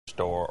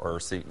store or a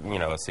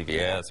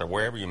CVS or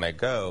wherever you may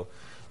go,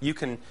 you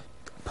can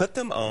put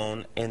them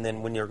on, and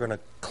then when you're going to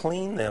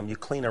clean them, you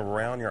clean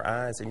around your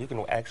eyes, and you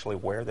can actually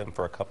wear them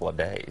for a couple of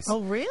days.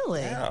 Oh,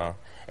 really? Yeah.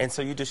 And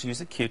so you just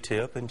use a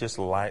Q-tip and just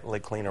lightly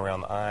clean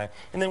around the eye,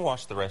 and then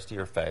wash the rag of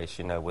your face,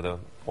 with a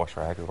wash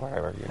rag or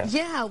whatever,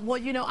 Yeah,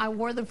 well, I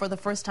wore them for the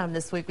first time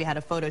this week. We had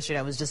a photo shoot,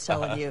 I was just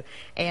telling you,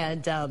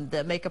 and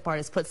the makeup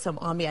artist put some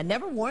on me. I'd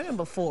never worn them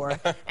before.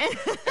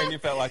 And you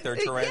felt like they're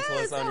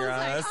tarantulas on your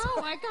eyes? Like,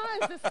 oh my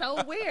gosh, this is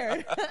so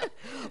weird.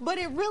 But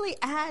it really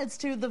adds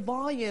to the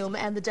volume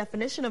and the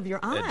definition of your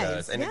eyes. It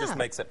does, and it just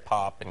makes it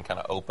pop and kind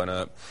of open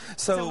up.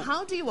 So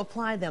how do you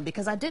apply them?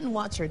 Because I didn't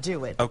watch her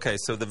do it. Okay,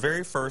 so the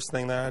very first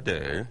thing that I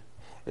do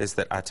is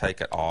that I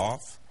take it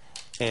off,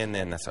 and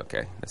then that's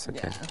okay.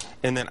 Yeah.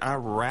 And then I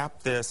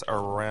wrap this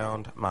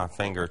around my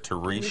finger to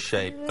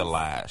reshape the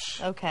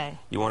lash. Okay.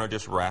 You want to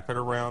just wrap it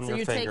around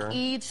your finger. So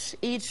you take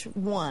each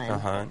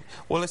one.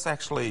 Well, it's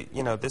actually,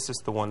 this is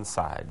the one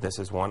side. This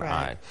is one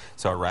eye.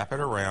 So I wrap it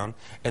around,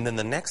 and then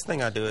the next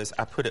thing I do is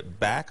I put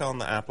it back on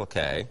the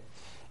applique,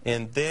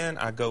 and then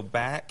I go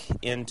back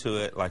into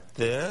it like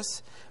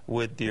this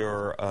with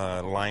your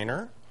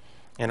liner,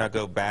 and I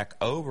go back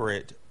over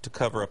it to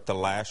cover up the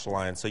lash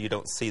line so you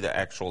don't see the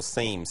actual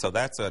seam. So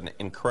that's an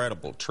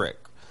incredible trick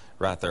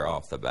right there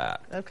off the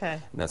bat. Okay.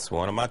 And that's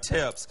one of my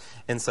tips.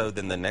 And so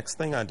then the next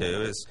thing I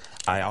do is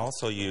I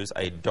also use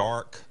a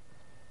dark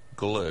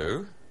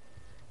glue.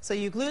 So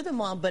you glue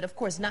them on, but of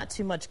course not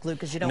too much glue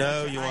because you don't want your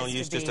eyes to be... No, you want to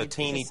use just a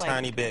teeny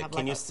tiny bit.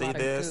 Can you see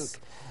this?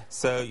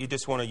 So you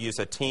just want to use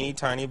a teeny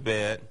tiny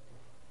bit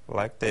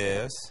like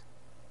this.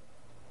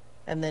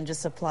 And then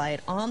just apply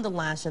it on the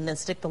lash and then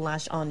stick the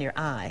lash on your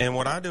eye. And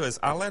what I do is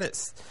I let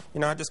it,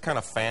 I just kind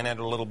of fan it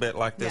a little bit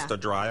like this to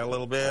dry a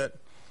little bit.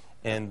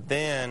 And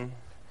then...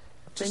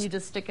 Then you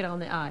just stick it on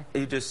the eye.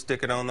 You just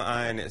stick it on the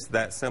eye, and it's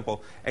that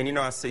simple. And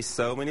I see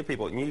so many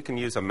people, and you can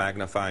use a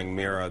magnifying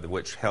mirror,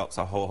 which helps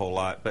a whole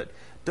lot, but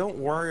don't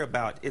worry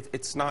about it.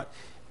 It's not,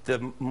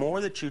 the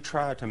more that you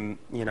try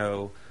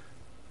to,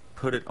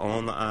 put it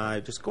on the eye,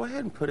 just go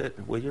ahead and put it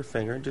with your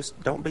finger. Just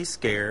don't be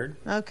scared.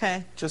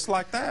 Okay. Just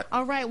like that.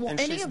 All right. Well, and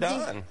any she's of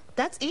done. These,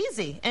 that's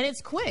easy, and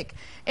it's quick.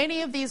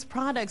 Any of these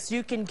products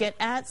you can get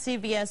at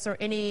CVS or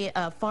any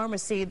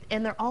pharmacy,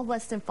 and they're all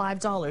less than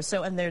 $5.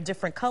 So, and they're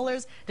different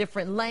colors,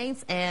 different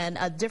lengths, and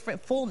a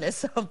different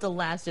fullness of the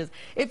lashes.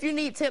 If you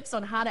need tips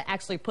on how to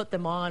actually put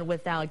them on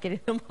without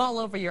getting them all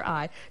over your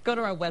eye, go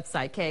to our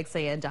website,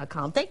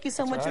 KXAN.com. Thank you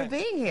so much for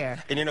being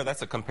here. And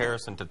that's a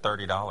comparison to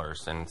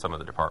 $30 in some of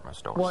the department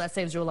stores. Well, that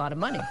saves you a lot of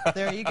money.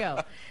 There you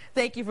go.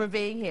 Thank you for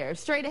being here.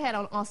 Straight ahead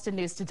on Austin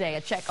News Today,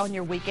 a check on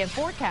your weekend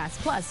forecast,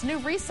 plus new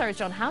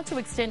research on how to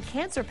extend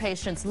cancer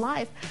patients'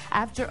 life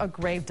after a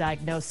grave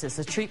diagnosis,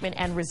 the treatment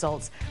and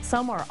results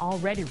some are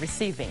already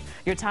receiving.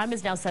 Your time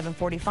is now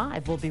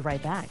 7:45. We'll be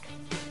right back.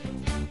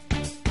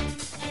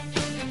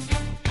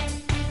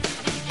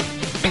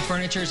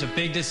 Furniture is a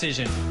big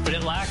decision, but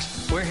at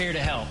Lax, we're here to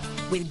help.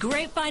 With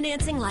great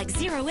financing like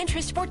 0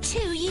 interest for 2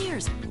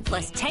 years,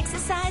 plus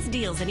Texas-sized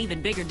deals and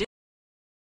even bigger